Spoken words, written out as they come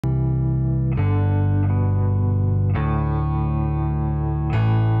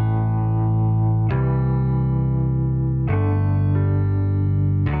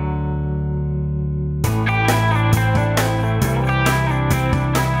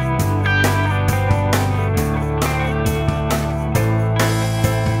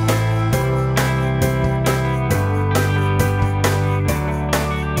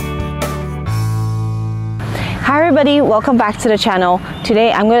everybody, welcome back to the channel.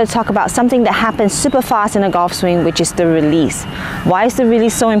 Today I'm going to talk about something that happens super fast in a golf swing, which is the release. Why is the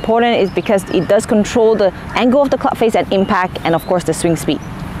release so important? Is because it does control the angle of the club face at impact and of course the swing speed.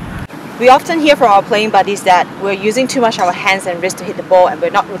 We often hear from our playing buddies that we're using too much of our hands and wrists to hit the ball and we're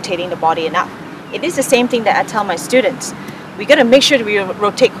not rotating the body enough. It is the same thing that I tell my students. We got to make sure that we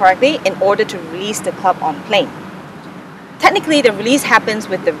rotate correctly in order to release the club on plane. Technically, the release happens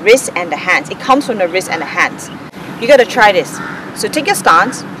with the wrist and the hands. It comes from the wrist and the hands. You got to try this. So take your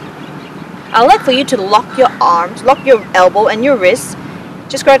stance. I'd like for you to lock your arms, lock your elbow and your wrist.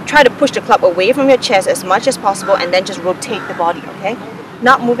 Just try to push the club away from your chest as much as possible and then just rotate the body, okay?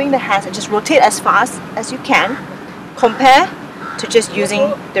 Not moving the hands, and just rotate as fast as you can. Compare to just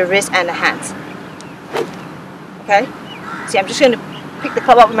using the wrist and the hands. Okay? See, I'm just going to pick the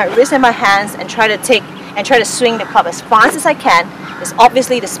club up with my wrist and my hands and try to swing the club as fast as I can. Because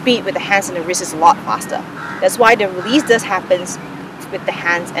obviously the speed with the hands and the wrist is a lot faster. That's why the release does happen with the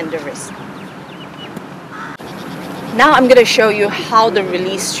hands and the wrist. Now I'm going to show you how the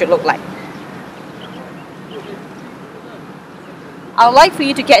release should look like. I would like for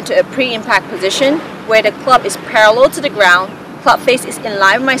you to get into a pre-impact position where the club is parallel to the ground, club face is in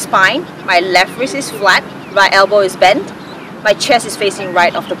line with my spine, my left wrist is flat, my elbow is bent, my chest is facing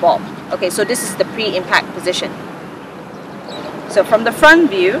right of the ball. Okay, so this is the pre-impact position. So from the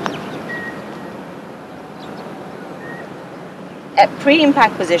front view, at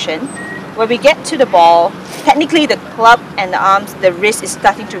pre-impact position, where we get to the ball, technically the club and the arms, the wrist is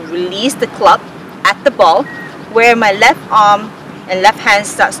starting to release the club at the ball, where my left arm and left hand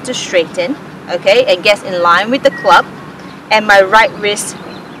starts to straighten, okay, and gets in line with the club, and my right wrist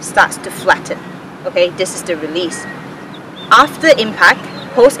starts to flatten. Okay, this is the release. After impact,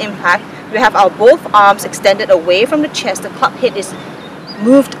 post-impact, we have our both arms extended away from the chest. The club head is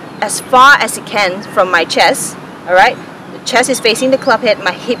moved as far as it can from my chest. Alright, the chest is facing the club head,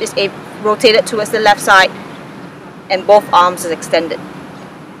 my hip is rotated towards the left side, and both arms is extended.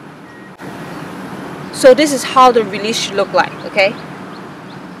 So this is how the release should look like, okay?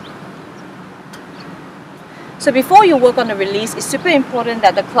 So before you work on the release, it's super important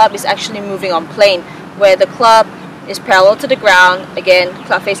that the club is actually moving on plane, where the club is parallel to the ground. Again,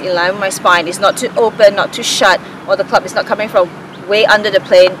 club face in line with my spine. It's not too open, not too shut, or the club is not coming from way under the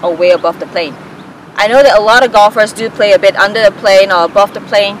plane or way above the plane. I know that a lot of golfers do play a bit under the plane or above the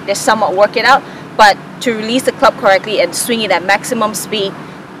plane. They somewhat work it out, but to release the club correctly and swing it at maximum speed,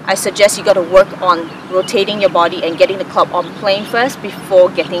 I suggest you got to work on rotating your body and getting the club on plane first before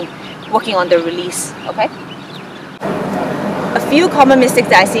working on the release, okay? A few common mistakes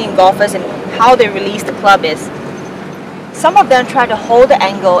that I see in golfers and how they release the club is, some of them try to hold the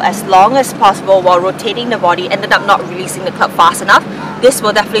angle as long as possible while rotating the body, ended up not releasing the club fast enough. This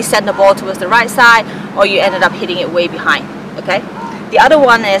will definitely send the ball towards the right side, or you ended up hitting it way behind, okay? The other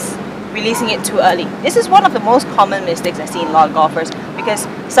one is releasing it too early. This is one of the most common mistakes I see in a lot of golfers, because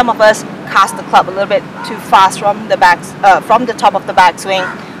some of us cast the club a little bit too fast from the top of the backswing,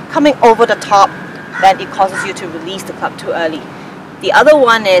 coming over the top, then it causes you to release the club too early. The other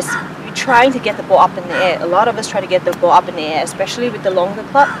one is you're trying to get the ball up in the air. A lot of us try to get the ball up in the air, especially with the longer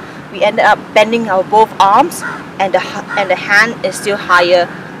club. We ended up bending our both arms, and the hand is still higher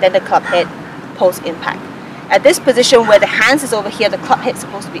than the club head post-impact. At this position where the hands is over here, the club head is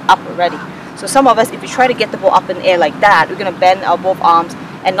supposed to be up already. So some of us, if we try to get the ball up in the air like that, we're going to bend our both arms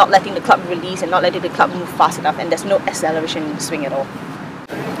and not letting the club release and not letting the club move fast enough, and there's no acceleration in the swing at all.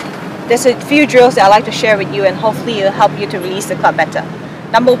 There's a few drills that I'd like to share with you, and hopefully it'll help you to release the club better.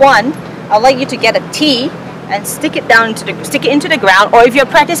 Number one, I'd like you to get a tee and stick it into the ground, or if you're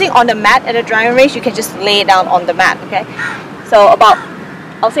practicing on the mat at a driving range, you can just lay it down on the mat, okay? So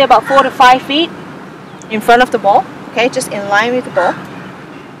I'll say about 4 to 5 feet in front of the ball, okay, just in line with the ball.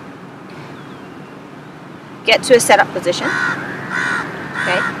 Get to a setup position,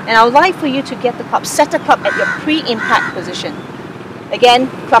 okay, and I would like for you to get the club, set the club at your pre-impact position. Again,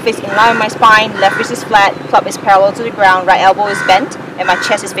 club is in line with my spine, left wrist is flat, club is parallel to the ground, right elbow is bent, and my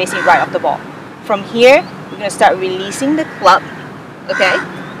chest is facing right of the ball. From here, we're going to start releasing the club, okay?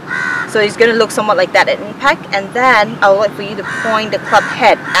 So it's going to look somewhat like that at impact, and then I would like for you to point the club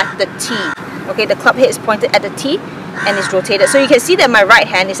head at the tee. Okay, the club head is pointed at the tee and is rotated. So you can see that my right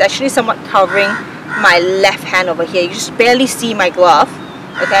hand is actually somewhat covering my left hand over here. You just barely see my glove,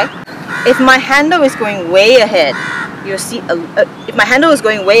 okay? If my handle is going way ahead, you'll see, if my handle is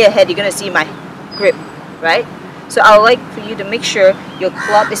going way ahead, you're going to see my grip, right? So I would like for you to make sure your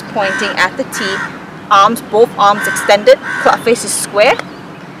club is pointing at the tee, both arms extended, club face is square,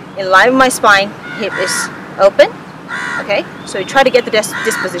 in line with my spine, hip is open, okay? So you try to get to this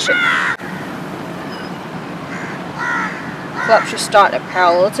position. club should start at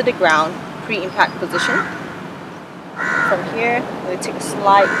parallel to the ground, pre-impact position. From here, we'll take a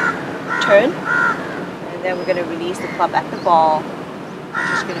slight turn, and then we're going to release the club at the ball. We're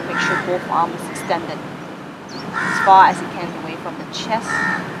just going to make sure both arms is extended as far as you can away from the chest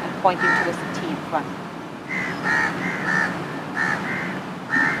and pointing towards the tee in front.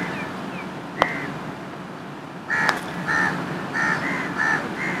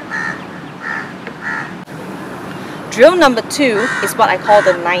 Drill number 2 is what I call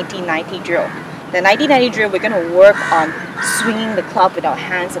the 90-90 drill. The 90-90 drill, we're going to work on swinging the club with our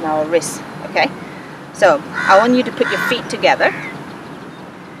hands and our wrists. Okay? So I want you to put your feet together.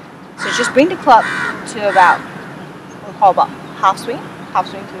 So just bring the club to about, we'll call about half swing to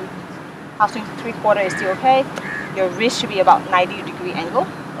 3/4 is still okay. Your wrist should be about 90-degree angle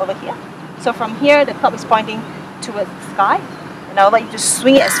over here. So from here, the club is pointing towards the sky, and I would like you to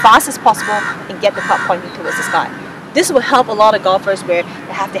swing it as fast as possible and get the club pointing towards the sky. This will help a lot of golfers where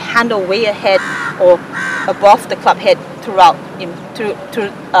they have the handle way ahead or above the club head throughout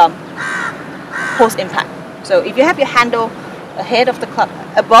post impact. So if you have your handle ahead of the club,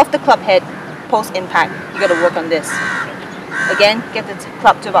 above the club head post impact, you got to work on this. Again, get the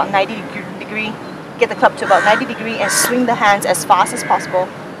club to about 90 degree. Get the club to about 90 degree and swing the hands as fast as possible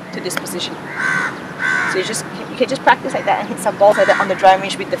to this position. So you can just practice like that and hit some balls like that on the driving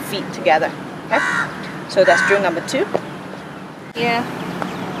range with the feet together. Okay. So that's drill number 2. Here,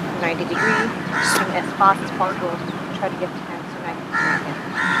 90 degree, swing as fast as possible. Try to get the hands to 90 degree.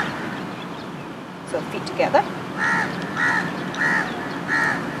 So feet together.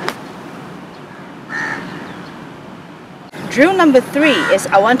 Drill number 3 is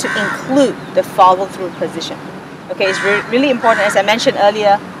I want to include the follow through position. Okay, it's really important. As I mentioned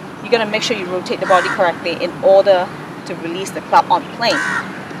earlier, you're going to make sure you rotate the body correctly in order to release the club on plane.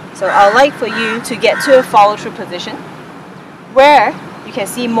 So I'd like for you to get to a follow-through position where you can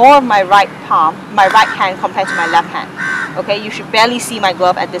see more of my right hand compared to my left hand. Okay, you should barely see my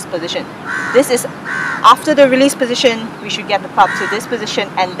glove at this position. This is after the release position. We should get the club to this position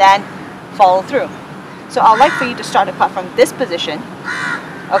and then follow through. So I'd like for you to start the club from this position,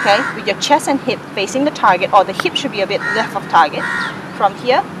 okay, with your chest and hip facing the target, or the hip should be a bit left of target. From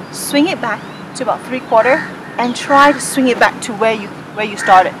here, swing it back to about 3/4 and try to swing it back to where you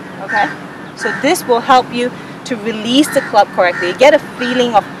started. Okay, so this will help you to release the club correctly. Get a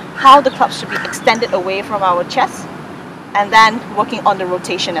feeling of how the club should be extended away from our chest, and then working on the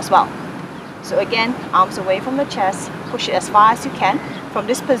rotation as well. So again, arms away from the chest, push it as far as you can. From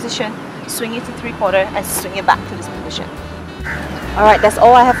this position, swing it to 3/4 and swing it back to this position. Alright, that's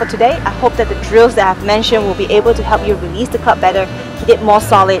all I have for today. I hope that the drills that I've mentioned will be able to help you release the club better, hit it more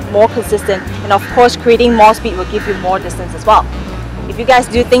solid, more consistent, and of course creating more speed will give you more distance as well. If you guys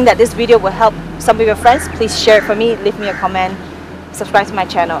do think that this video will help some of your friends, please share it for me, leave me a comment, subscribe to my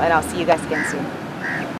channel, and I'll see you guys again soon.